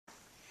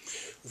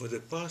Over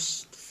the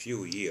past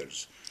few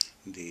years,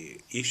 the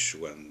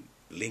issue and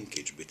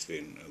linkage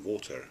between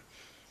water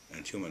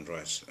and human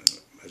rights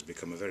has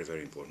become a very,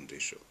 very important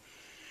issue.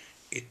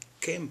 It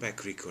came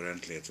back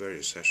recurrently at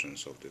various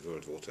sessions of the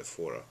World Water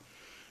Fora,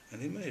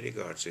 and in many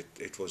regards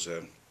it was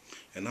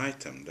an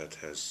item that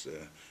has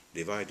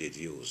divided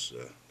views.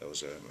 There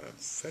was a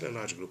fairly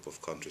large group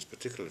of countries,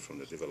 particularly from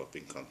the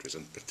developing countries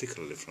and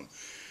particularly from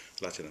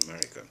Latin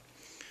America,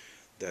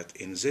 that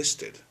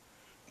insisted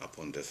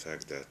upon the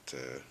fact that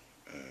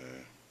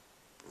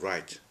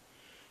right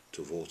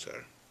to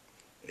water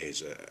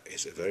is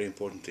a very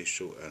important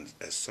issue, and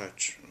as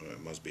such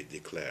must be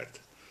declared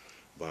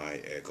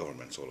by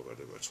governments all over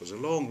the world. So it was a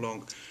long,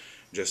 long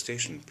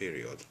gestation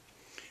period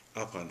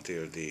up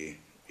until the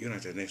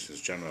United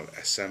Nations General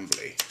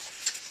Assembly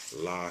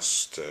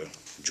last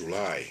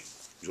July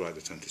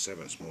the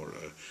 27th more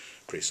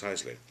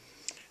precisely,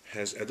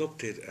 has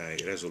adopted a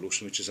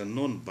resolution which is a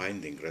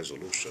non-binding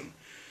resolution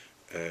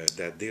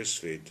that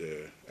deals with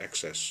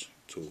access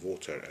to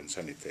water and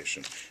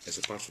sanitation as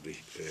a part of the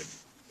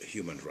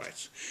human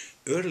rights.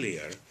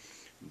 Earlier,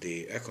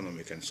 the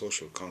Economic and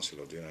Social Council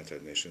of the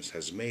United Nations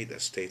has made a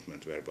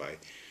statement whereby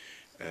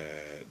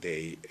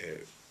they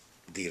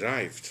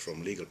derived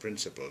from legal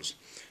principles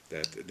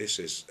that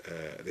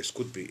this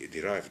could be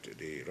derived,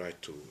 the right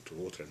to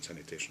water and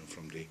sanitation,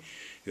 from the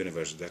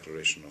Universal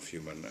Declaration of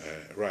Human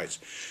Rights.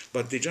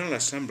 But the General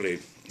Assembly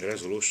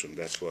resolution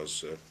that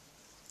was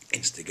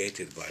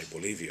instigated by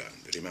Bolivia,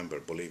 remember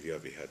Bolivia,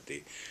 we had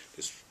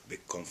this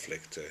big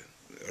conflict,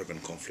 urban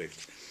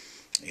conflict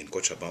in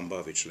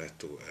Cochabamba, which led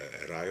to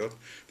a riot.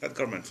 That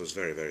government was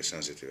very, very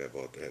sensitive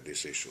about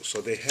this issue.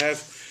 So they have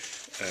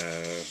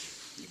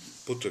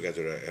put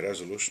together a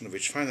resolution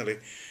which finally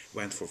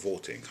went for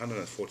voting.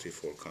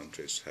 144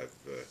 countries have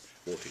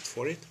voted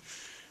for it,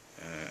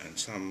 and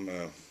some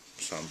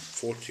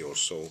 40 or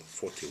so,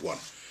 41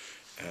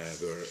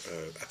 were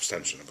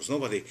abstention. There was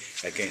nobody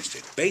against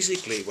it.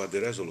 Basically, what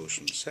the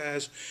resolution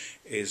says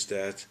is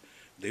that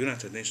the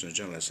United Nations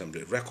General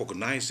Assembly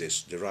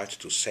recognizes the right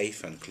to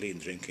safe and clean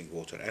drinking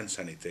water and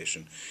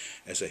sanitation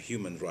as a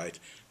human right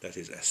that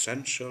is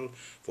essential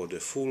for the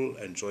full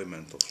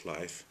enjoyment of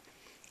life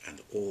and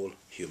all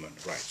human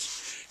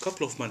rights. A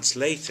couple of months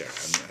later,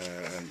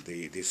 and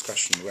the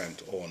discussion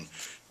went on,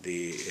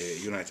 the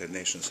United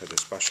Nations had a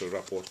special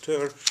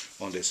rapporteur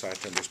on this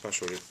item. The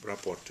special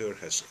rapporteur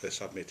has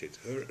submitted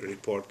her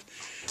report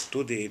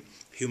to the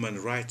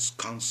Human Rights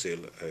Council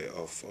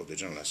of the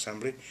General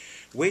Assembly,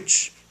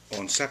 which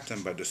on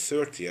September the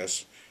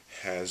 30th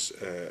has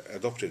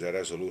adopted a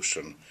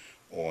resolution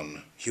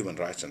on human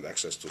rights and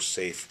access to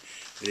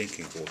safe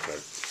drinking water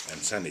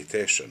and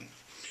sanitation,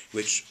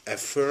 which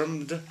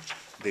affirmed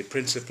the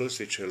principles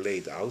which are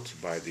laid out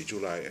by the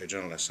July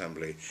General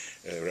Assembly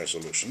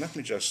resolution. Let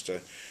me just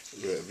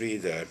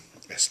read a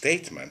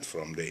statement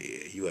from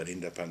the UN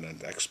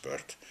independent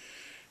expert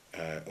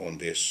on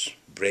this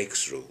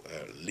breakthrough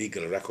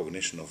legal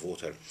recognition of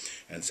water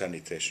and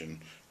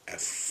sanitation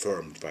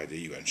affirmed by the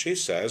UN. She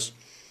says,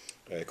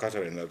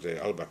 Katarina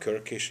de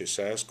Albuquerque, she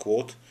says,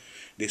 quote,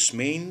 "This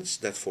means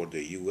that for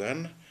the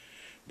UN,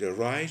 the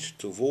right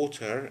to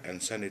water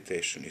and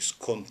sanitation is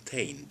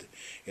contained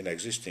in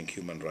existing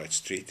human rights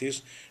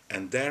treaties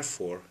and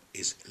therefore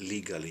is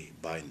legally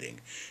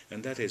binding."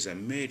 And that is a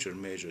major,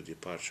 major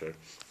departure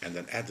and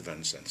an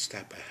advance and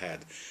step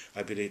ahead,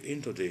 I believe,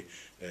 into the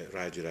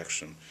right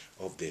direction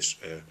of this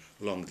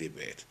long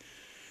debate.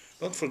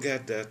 Don't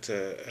forget that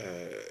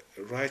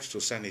right to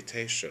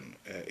sanitation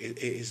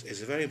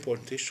is a very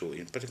important issue,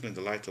 particularly in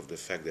the light of the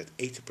fact that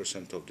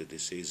 80% of the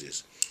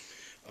diseases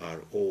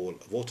are all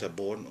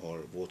water-borne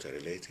or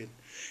water-related.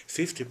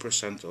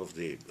 50% of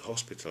the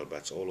hospital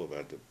beds all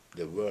over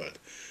the world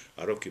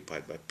are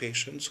occupied by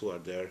patients who are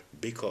there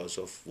because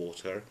of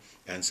water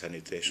and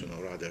sanitation,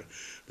 or rather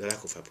the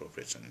lack of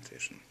appropriate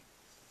sanitation.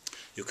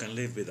 You can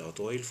live without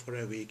oil for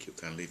a week, you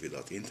can live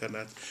without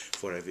internet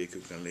for a week,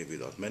 you can live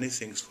without many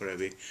things for a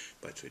week,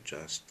 but you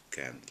just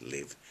can't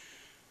live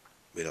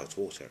without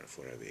water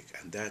for a week.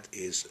 And that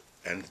is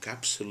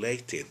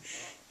encapsulated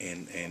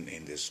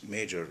in this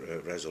major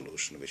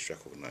resolution which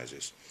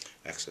recognizes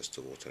access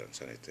to water and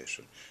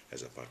sanitation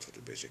as a part of the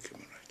basic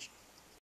human rights.